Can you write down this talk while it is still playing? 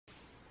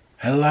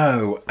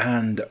Hello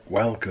and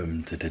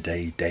welcome to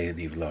today's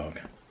daily vlog.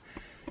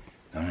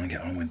 I'm going to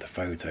get on with the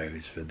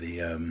photos for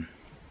the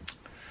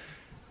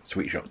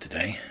sweet shop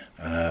today.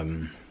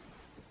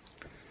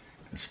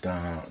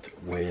 Start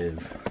with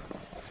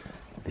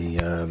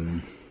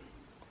the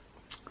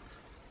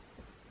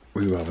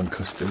rhubarb and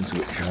custards,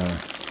 which are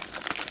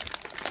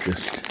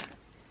just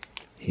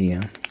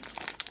here.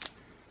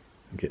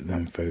 Get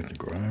them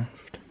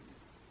photographed.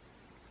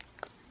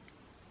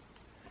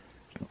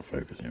 Not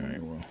focusing very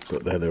well,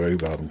 but they're the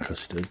rhubarb and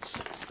custards,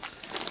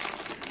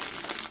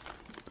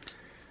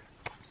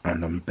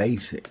 and I'm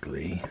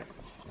basically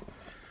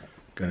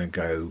going to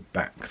go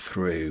back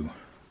through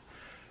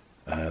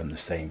the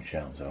same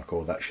shelves. I'll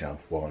call that shelf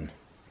 1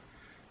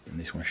 and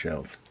this one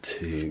shelf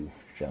 2,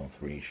 shelf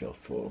 3, shelf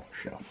 4,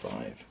 shelf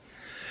 5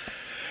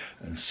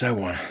 and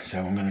so on. So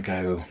I'm going to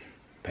go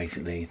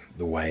basically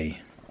the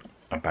way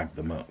I bagged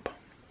them up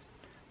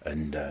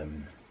and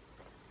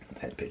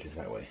take pictures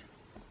that way.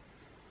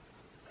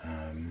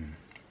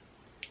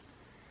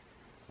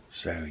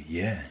 So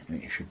yeah,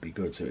 it should be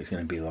good. So it's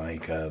going to be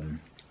like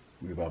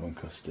rhubarb and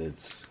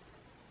custards,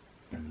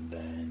 and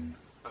then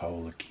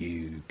cola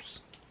cubes.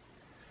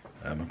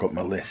 I've got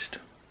my list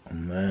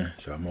on there,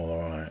 so I'm all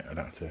alright. I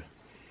don't have to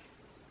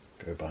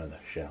go by the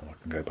shelf, I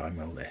can go by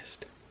my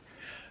list,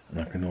 and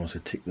I can also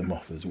tick them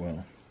off as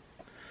well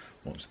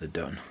once they're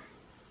done.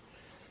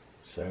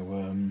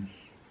 So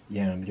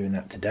yeah, I'm doing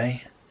that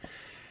today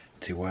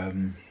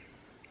to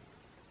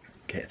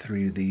get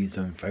through these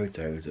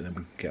photos, and then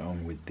we can get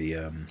on with the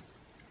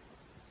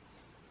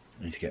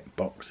I need to get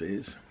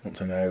boxes.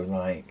 Once I know,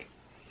 like,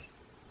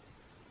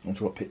 once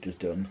I've got pictures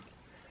done,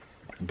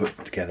 I can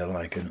put together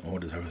like an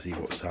order so I see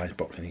what size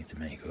box I need to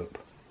make up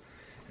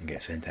and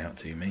get sent out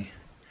to me,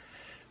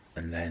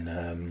 and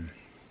then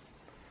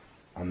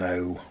I'll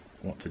know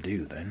what to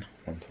do then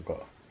once I've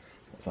got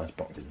what size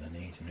boxes I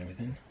need and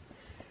everything.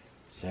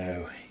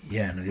 So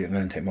yeah, I'm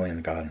going to take Molly in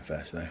the garden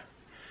first though,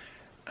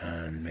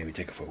 and maybe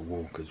take her for a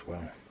walk as well,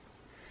 and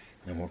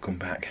then we'll come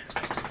back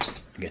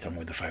and get on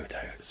with the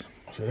photos.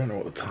 So I don't know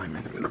what the time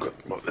is. Let me look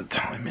at what the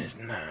time is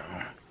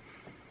now.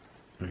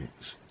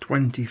 It's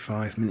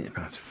 25 minutes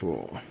past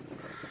 4. I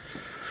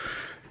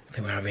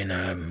think we're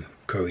having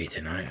curry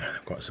tonight.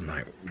 I've got some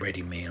like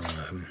ready meal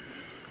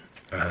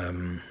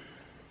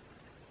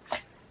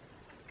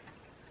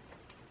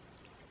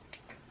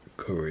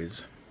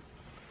curries.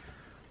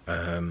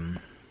 They're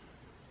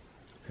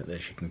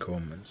chicken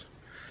kormas.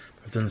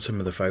 I've done some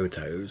of the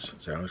photos,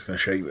 so I'm just going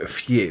to show you a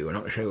few. I'm not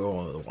going to show you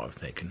all of what I've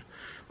taken.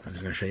 I'm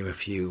just going to show you a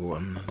few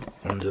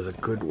under the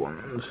good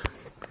ones.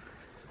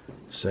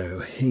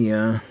 So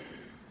here,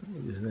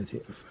 just let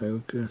it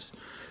focus.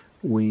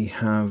 We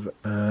have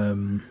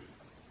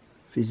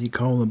fizzy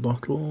cola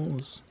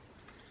bottles,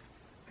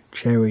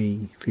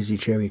 fizzy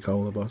cherry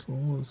cola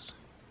bottles,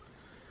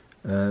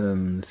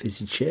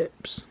 fizzy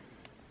chips,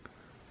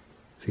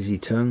 fizzy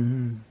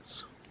tongues.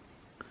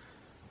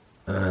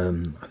 I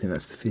think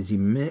that's the fizzy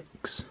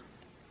mix,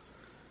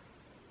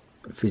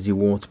 fizzy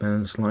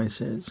watermelon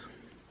slices,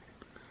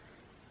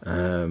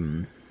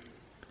 the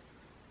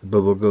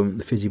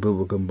fizzy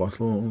bubblegum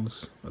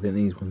bottles. I think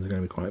these ones are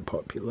going to be quite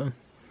popular,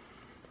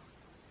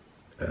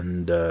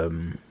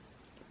 and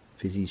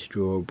fizzy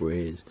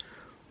strawberries.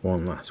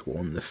 One last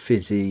one, the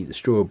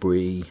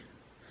strawberry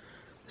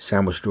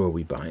sour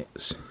strawberry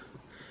bites.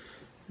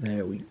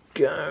 There we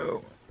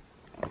go.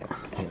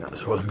 I think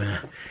that's what I'm going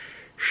to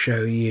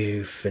show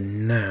you for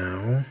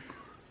now.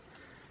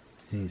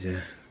 I need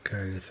to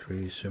go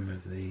through some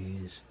of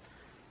these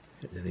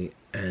at the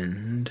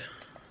end,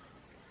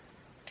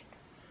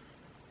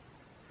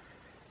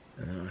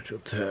 and then I shall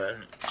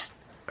turn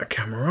the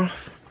camera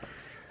off.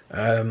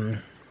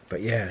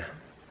 But yeah,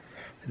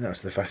 I think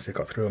that's the fastest I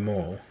got through them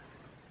all.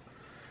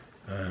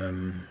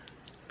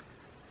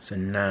 So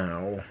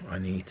now I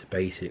need to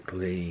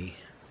basically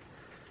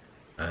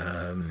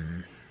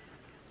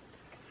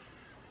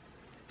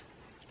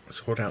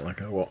sort out like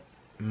what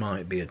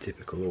might be a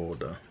typical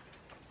order,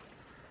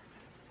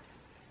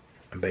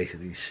 and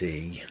basically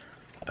see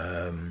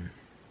like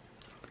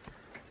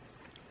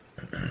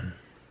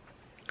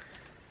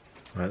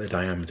the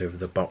diameter of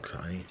the box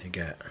that I need to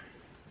get. I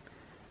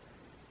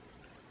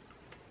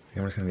think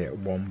I'm just going to get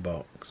one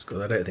box, because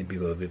I don't think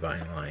people will be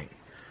buying like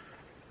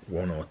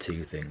 1 or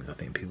 2 things. I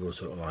think people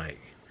sort of like,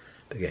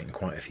 they're getting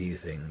quite a few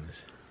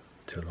things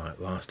to like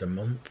last a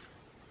month.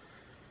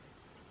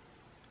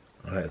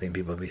 I don't think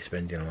people will be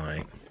spending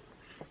like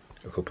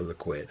a couple of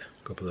quid,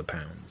 a couple of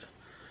pounds,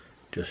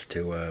 just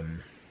to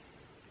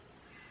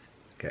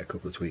get a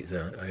couple of sweets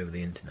over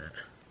the internet.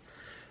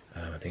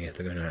 I think if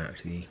they're going to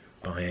actually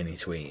buy any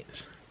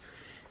sweets,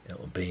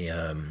 it'll be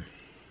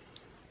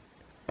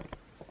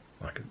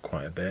like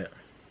quite a bit.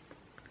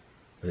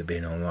 With it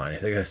being online,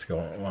 if they're going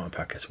to want a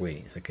pack of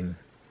sweets,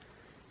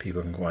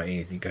 people can quite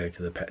easily go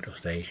to the petrol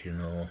station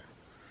or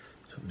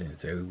something.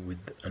 So with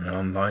an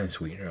online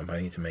sweetener,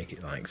 I need to make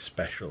it like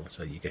special,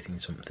 so you're getting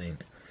something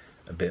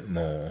a bit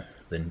more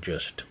than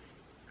just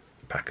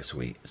a pack of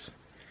sweets.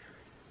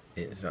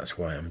 That's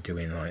why I'm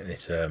doing like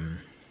this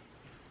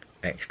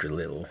extra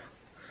little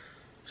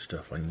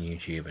stuff on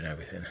YouTube and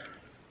everything.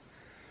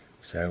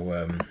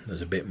 So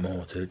there's a bit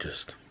more to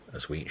just a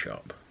sweet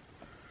shop,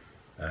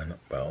 and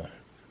well,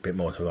 a bit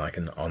more to like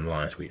an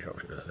online sweet shop,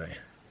 should I say.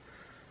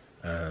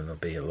 There'll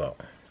be a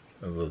lot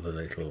of other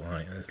little,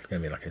 like, there's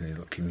going to be like a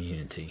little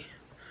community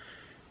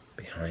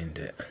behind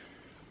it,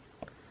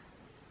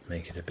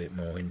 make it a bit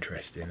more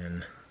interesting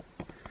and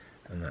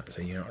that.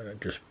 So you're not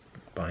just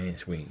buying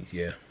sweets,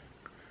 you're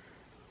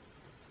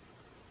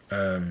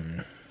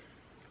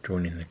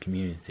joining the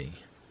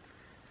community,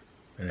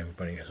 and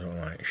everybody can sort of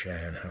like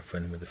share and have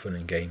fun with the fun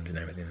and games and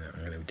everything that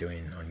I'm going to be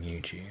doing on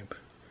YouTube.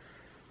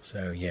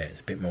 So yeah, it's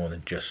a bit more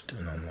than just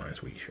an online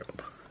sweet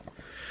shop.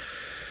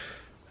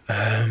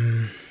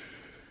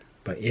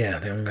 But yeah, I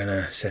think I'm going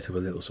to set up a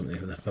little something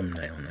for the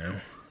thumbnail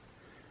now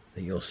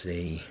that you'll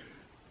see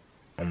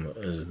on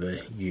as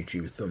the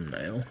YouTube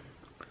thumbnail.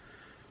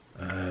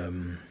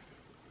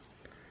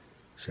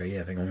 So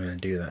yeah, I think I'm going to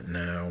do that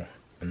now,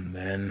 and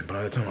then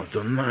by the time I've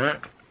done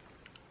that,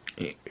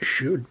 it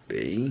should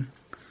be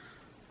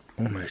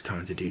almost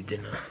time to do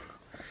dinner.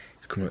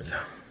 It's coming up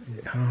to, is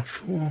it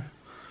 4:30? I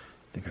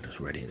think I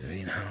just read it as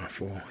being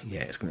 4:30.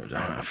 Yeah, it's coming up to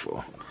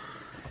 4:30.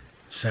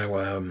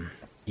 So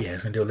yeah,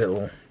 it's going to do a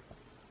little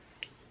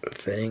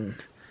thing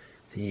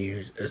to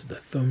use as the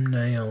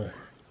thumbnail,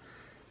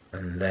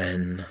 and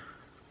then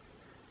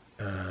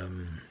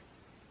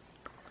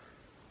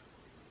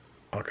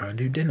I'll go and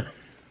do dinner.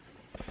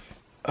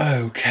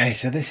 Okay,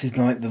 so this is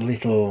like the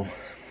little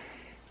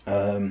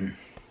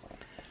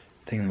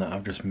thing that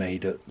I've just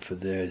made up for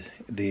the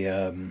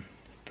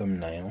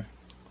thumbnail.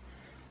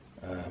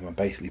 I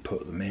basically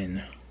put them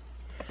in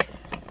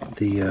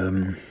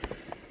the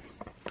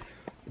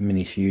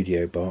mini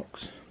studio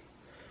box,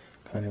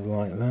 kind of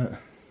like that,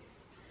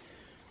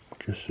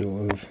 just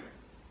sort of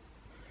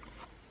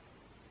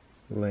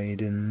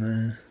laid in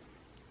there.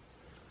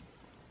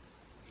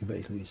 You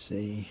basically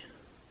see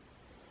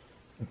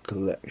a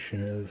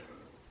collection of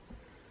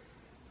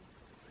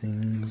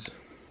things.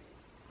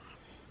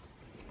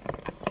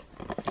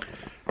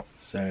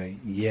 So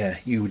yeah,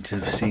 you would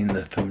have seen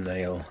the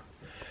thumbnail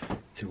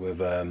to have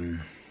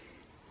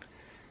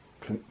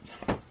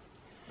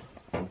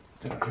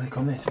click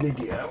on this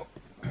video.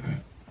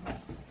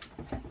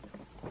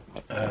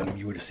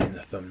 You would have seen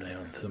the thumbnail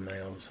and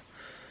thumbnails,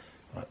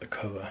 like the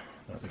cover,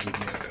 like the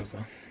video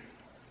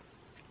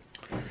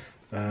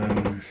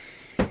cover.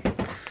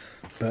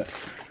 But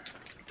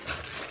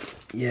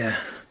yeah, I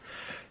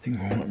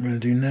think what I'm going to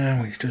do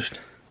now is just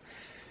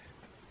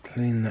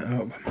clean that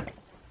up,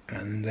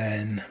 and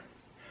then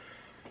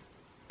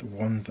the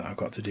ones that I've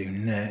got to do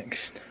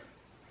next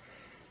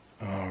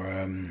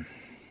are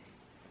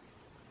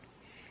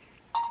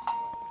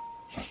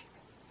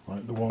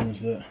like the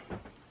ones that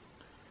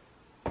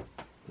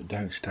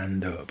don't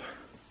stand up.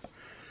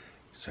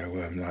 So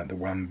like the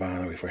Wham bar,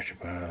 the refresher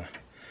bar,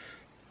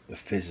 the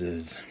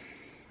fizzers,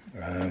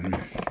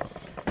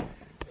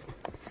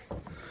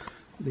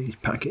 these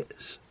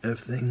packets of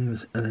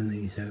things, and then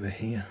these over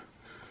here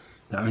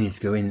that I need to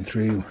go in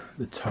through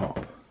the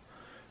top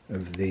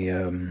of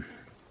the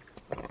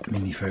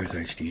mini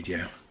photo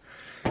studio.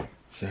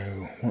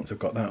 So once I've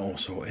got that all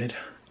sorted,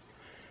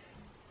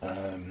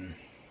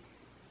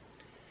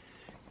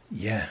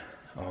 yeah,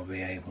 I'll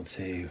be able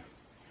to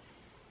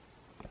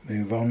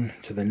move on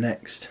to the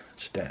next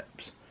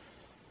steps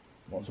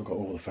once I've got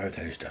all the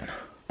photos done.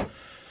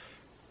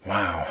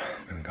 Wow,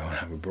 I'm going to go and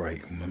have a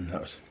break. Mum,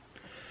 that was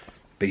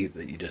beep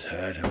that you just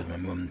heard. It was my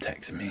mum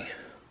texting me.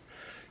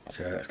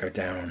 So let's go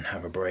down and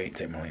have a break,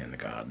 take Molly in the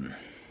garden.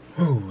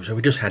 Oh, so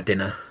we just had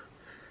dinner.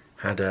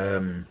 Had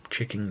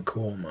chicken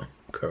korma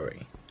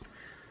curry.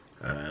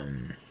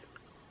 Yeah,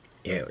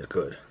 it was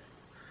good.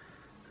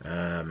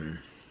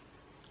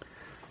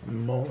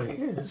 Molly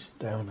is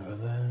down over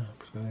there. I'm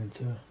just going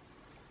to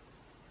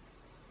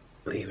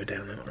leave her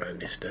down there. I'm not going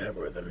to disturb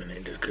her at the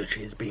minute just because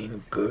she's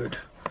being good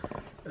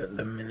at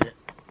the minute.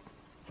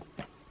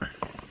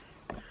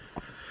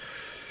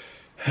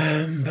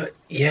 But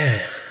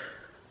yeah,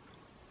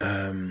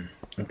 I'm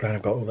glad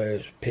I've got all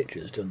those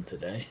pictures done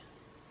today.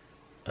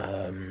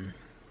 I'm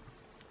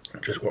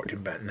just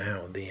watching back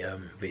now the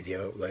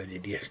video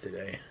uploaded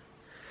yesterday,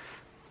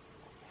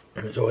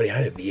 and it's already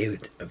had a view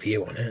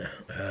on it.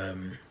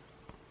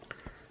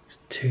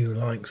 2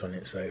 likes on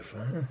it so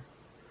far.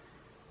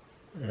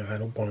 I've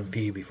had 1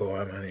 view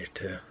before I managed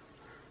to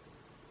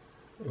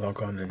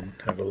log on and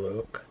have a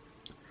look,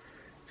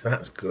 so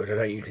that's good. I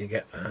don't usually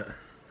get that.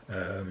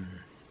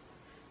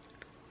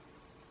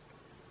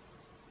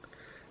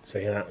 So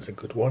yeah, that was a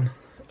good one.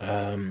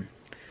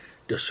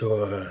 Just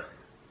saw a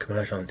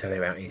commercial on the telly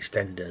about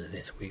EastEnders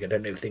this week. I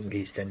don't think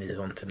EastEnders is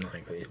on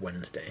tonight, but it's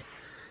Wednesday.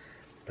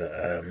 But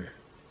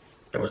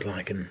it was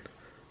like a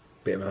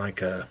bit of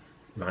like a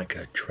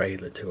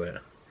trailer to it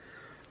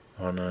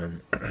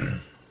on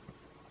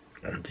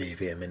on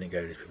TV a minute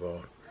ago, just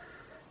before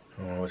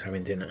I was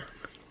having dinner.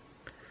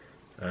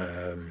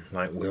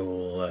 Like,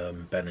 will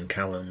Ben and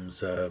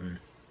Callum's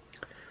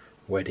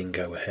wedding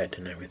go ahead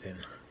and everything?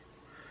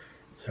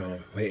 So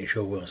I'm pretty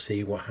sure we'll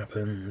see what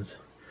happens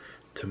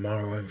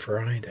tomorrow and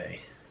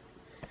Friday.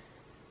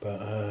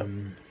 But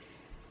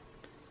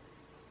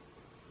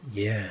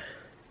yeah,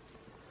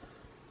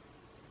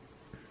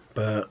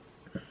 but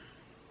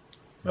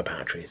my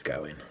battery's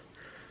going.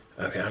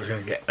 Okay, I'm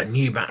going to get a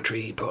new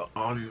battery put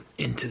on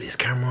into this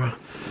camera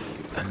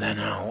and then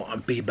I'll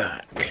be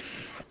back.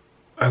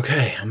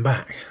 Okay, I'm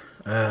back.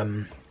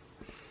 Can't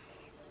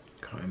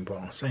remember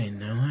what I was saying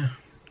now.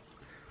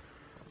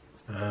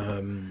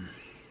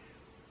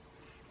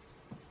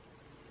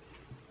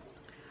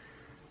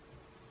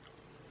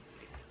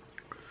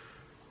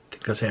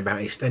 I was saying about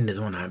EastEnders,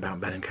 wasn't I?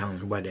 About Ben and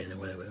Callum's wedding and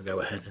whether we'll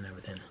go ahead and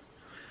everything.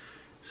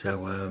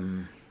 So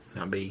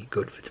that'll be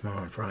good for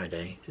tomorrow and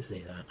Friday to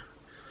see that.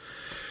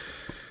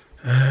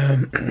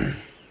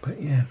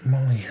 But yeah,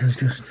 Molly has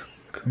just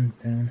come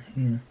down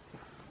here.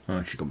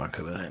 Oh, she's got back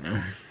over there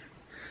now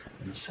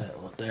and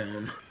settled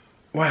down.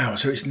 Wow,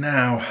 so it's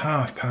now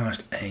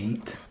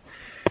 8:30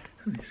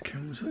 and this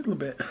camera's a little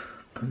bit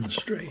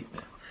unstraight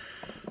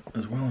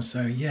as well,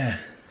 so yeah,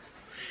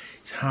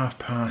 it's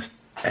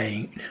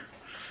 8:30.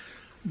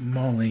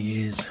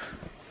 Molly is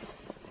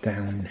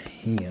down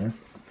here.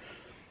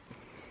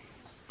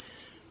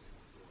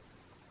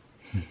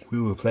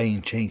 We were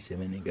playing chase a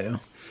minute ago.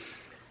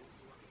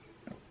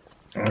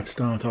 I'd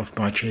start off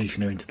by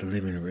chasing her into the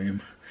living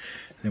room,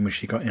 and then when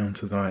she got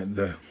onto like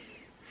the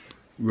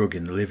rug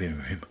in the living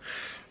room,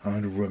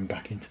 I'd run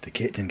back into the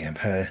kitchen,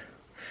 try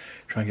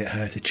and get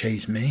her to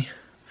chase me.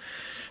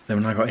 Then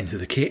when I got into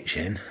the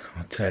kitchen,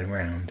 I'd turn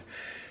around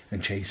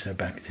and chase her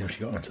back until she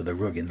got onto the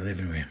rug in the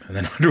living room, and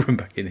then I'd run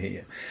back in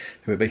here.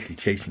 We were basically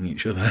chasing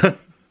each other.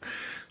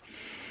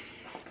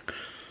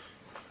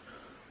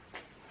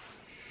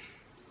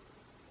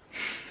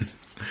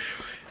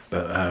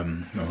 But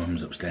my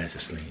mum's upstairs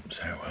asleep,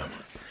 so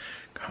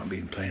can't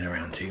be playing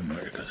around too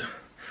much because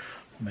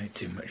I'll make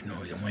too much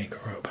noise and wake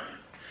her up.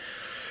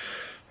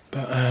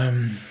 But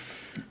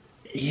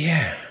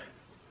yeah,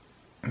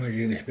 I'm going to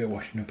do this bit of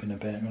washing up in a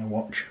bit. I'm going to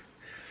watch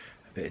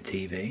a bit of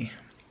TV.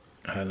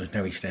 There's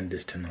no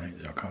EastEnders tonight,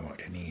 so I can't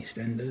watch any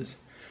EastEnders.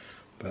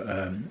 But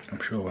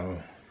I'm sure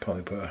I'll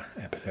probably put an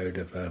episode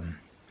of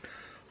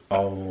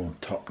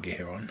old Top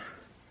Gear on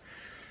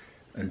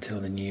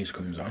until the news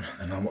comes on,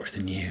 and I'll watch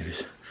the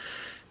news,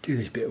 do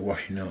this bit of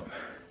washing up,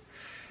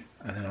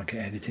 and then I'll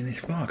get editing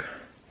this vlog.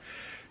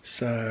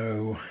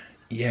 So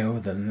yeah,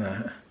 other than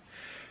that,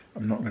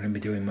 I'm not going to be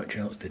doing much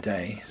else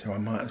today, so I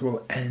might as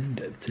well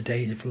end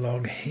today's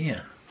vlog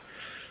here.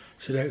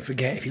 So don't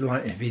forget, if you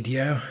like this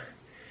video,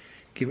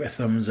 give it a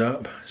thumbs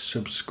up,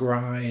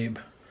 subscribe,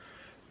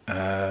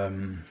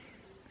 leave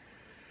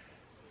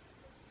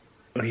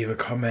a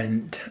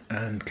comment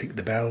and click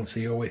the bell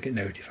so you always get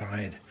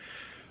notified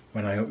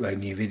when I upload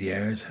new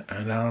videos,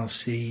 and I'll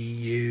see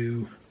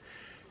you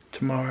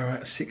tomorrow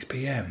at 6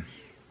 PM.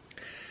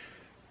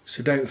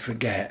 So don't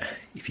forget,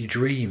 if you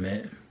dream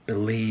it,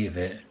 believe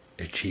it,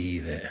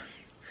 achieve it.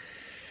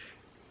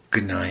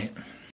 Good night.